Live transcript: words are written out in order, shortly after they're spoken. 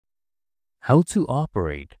how to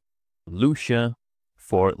operate Lusha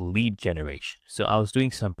for lead generation. So I was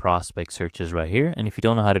doing some prospect searches right here. And if you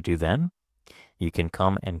don't know how to do that, you can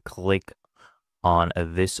come and click on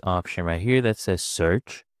this option right here that says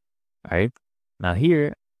search. All right. Now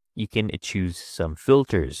here you can choose some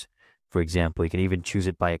filters. For example, you can even choose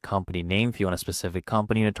it by a company name if you want a specific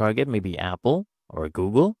company to target, maybe Apple or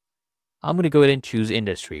Google. I'm going to go ahead and choose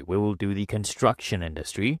industry. We will do the construction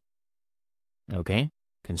industry. Okay.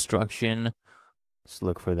 Construction. Let's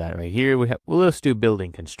look for that right here. Let's do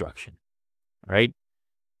building construction. All right.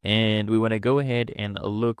 And we want to go ahead and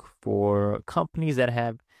look for companies that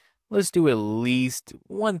have, let's do at least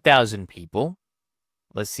 1,000 people.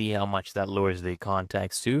 Let's see how much that lowers the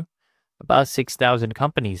contacts to. About 6,000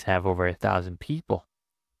 companies have over 1,000 people,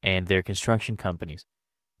 and they're construction companies.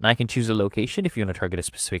 Now I can choose a location if you want to target a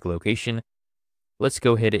specific location. Let's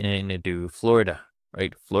go ahead and do Florida,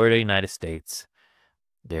 right? Florida, United States.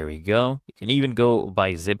 There we go. You can even go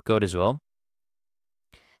by zip code as well.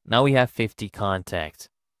 Now we have 50 contacts.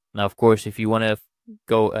 Now, of course, if you want to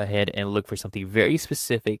go ahead and look for something very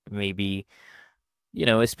specific, maybe,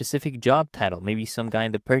 a specific job title, maybe some guy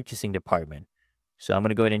in the purchasing department. So I'm going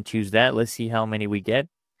to go ahead and choose that. Let's see how many we get.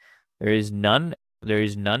 There is none.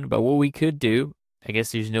 But what we could do, I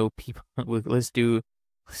guess there's no people. Let's do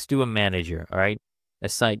a manager. All right. A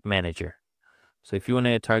site manager. So if you want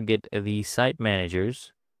to target the site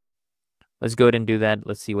managers, let's go ahead and do that.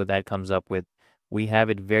 Let's see what that comes up with. We have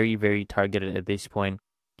it very, very targeted at this point.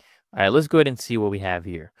 All right, let's go ahead and see what we have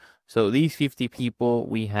here. So these 50 people,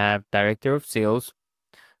 we have director of sales,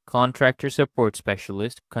 contractor support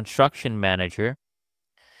specialist, construction manager.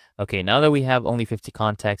 Okay, now that we have only 50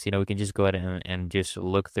 contacts, we can just go ahead and just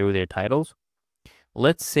look through their titles.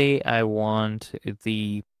 Let's say I want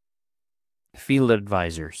the field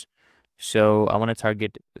advisors. So I want to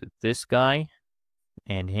target this guy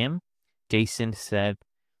and him. Jason said,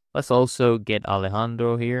 let's also get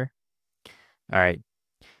Alejandro here. All right.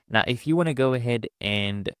 Now, if you want to go ahead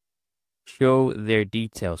and show their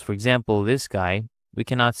details, for example, this guy, we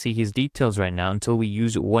cannot see his details right now until we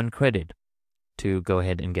use one credit to go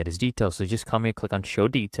ahead and get his details. So just come here, click on show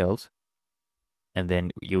details, and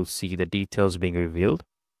then you'll see the details being revealed.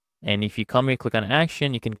 And if you come here, click on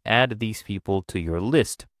action, you can add these people to your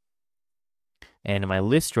list. And my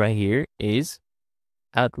list right here is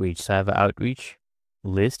outreach. So I have an outreach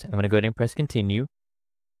list. I'm going to go ahead and press continue.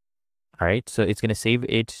 All right, so it's going to save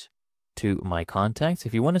it to my contacts.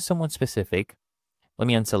 If you want someone specific, let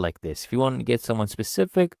me unselect this. If you want to get someone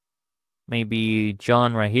specific, maybe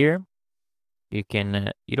John right here, you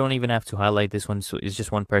can, you don't even have to highlight this one. So it's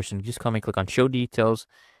just one person. Just come and click on show details.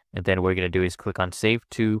 And then what we're going to do is click on save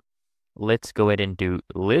to. Let's go ahead and do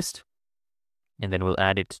list. And then we'll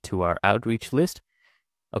add it to our outreach list.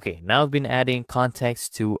 Okay, now I've been adding contacts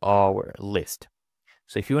to our list.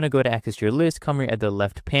 So if you want to go to access your list, come here at the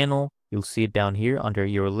left panel. You'll see it down here under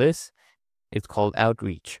your list. It's called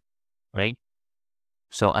outreach, right?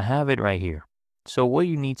 So I have it right here. So what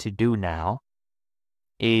you need to do now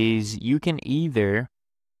is you can either,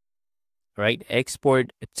 right,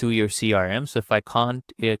 export to your CRM. So if I can't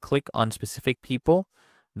click on specific people,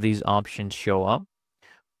 these options show up.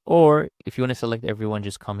 Or if you want to select everyone,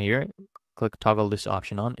 just come here, click toggle this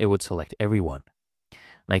option on, it would select everyone.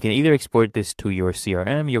 And I can either export this to your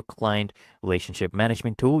CRM, your client relationship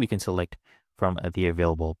management tool. You can select from the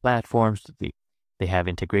available platforms. They have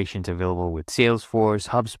integrations available with Salesforce,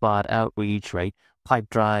 HubSpot, Outreach, right?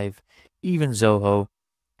 Pipedrive, even Zoho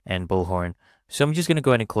and Bullhorn. So I'm just going to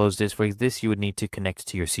go ahead and close this. For this, you would need to connect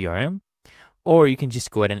to your CRM, or you can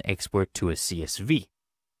just go ahead and export to a CSV.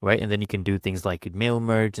 Right, and then you can do things like mail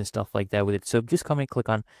merge and stuff like that with it. So just come and click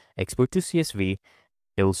on export to CSV.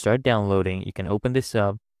 It will start downloading. You can open this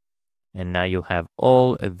up, and now you'll have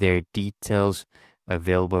all of their details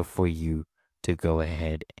available for you to go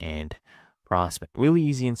ahead and prospect. Really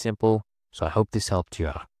easy and simple. So I hope this helped you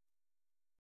out.